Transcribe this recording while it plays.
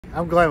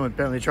I'm Glenn with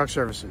Bentley Truck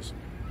Services.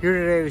 Here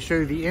today to show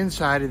you the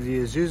inside of the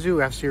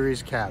Isuzu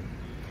F-Series cab.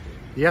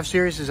 The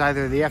F-Series is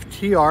either the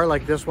FTR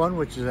like this one,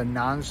 which is a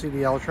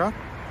non-CDL truck,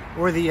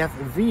 or the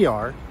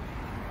FVR,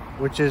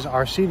 which is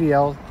our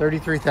CDL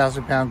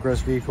 33,000 pound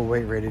gross vehicle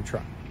weight rated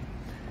truck.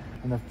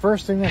 And the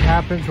first thing that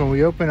happens when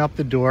we open up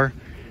the door,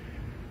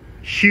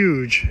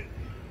 huge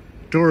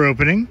door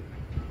opening,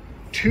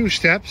 2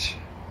 steps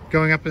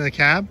going up in the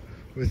cab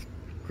with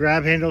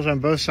grab handles on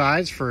both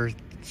sides for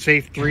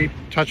safe 3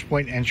 touch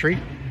point entry,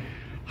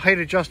 height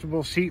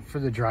adjustable seat for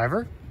the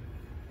driver.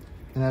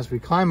 And as we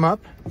climb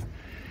up,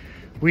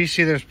 we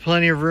see there's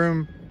plenty of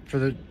room for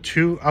the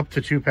up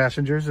to 2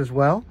 passengers as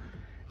well.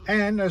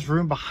 And there's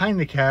room behind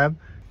the cab.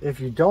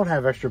 If you don't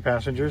have extra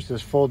passengers,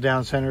 this fold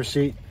down center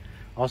seat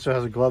also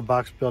has a glove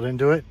box built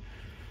into it,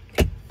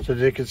 so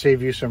that it could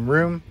save you some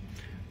room.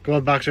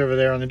 Glove box over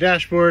there on the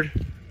dashboard,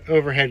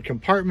 overhead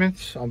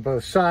compartments on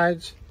both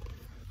sides,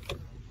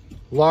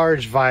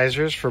 large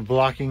visors for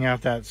blocking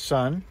out that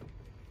sun.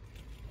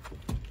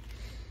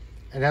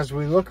 And as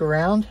we look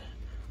around,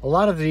 a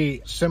lot of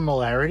the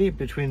similarity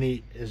between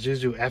the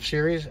Isuzu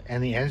F-Series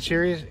and the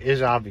N-Series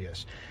is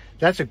obvious.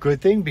 That's a good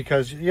thing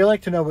because you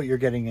like to know what you're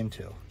getting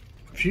into.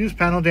 Fuse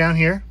panel down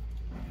here.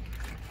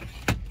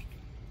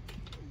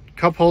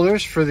 Cup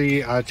holders for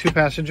the 2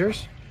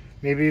 passengers,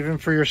 maybe even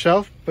for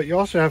yourself, but you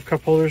also have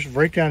cup holders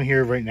right down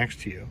here, right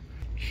next to you.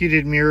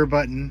 Heated mirror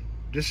button.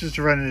 This is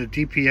to run in a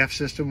DPF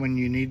system when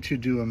you need to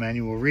do a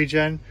manual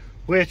regen,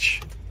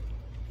 which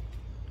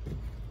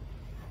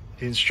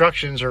the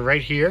instructions are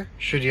right here,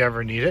 should you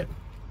ever need it.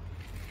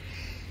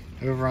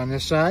 Over on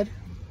this side,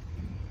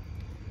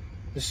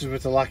 this is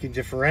with the locking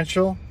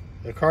differential,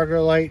 the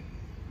cargo light,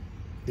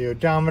 the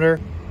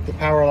odometer, the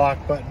power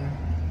lock button,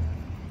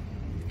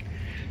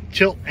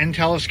 tilt and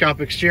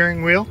telescopic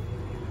steering wheel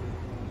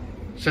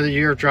so that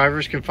your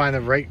drivers can find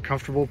the right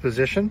comfortable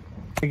position.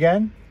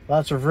 Again,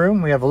 lots of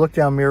room. We have a look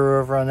down mirror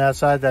over on that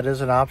side. That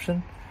is an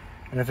option.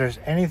 And if there's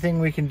anything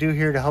we can do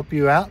here to help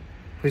you out,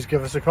 please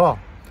give us a call.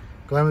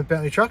 Glenn with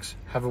Bentley Trucks.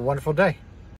 Have a wonderful day.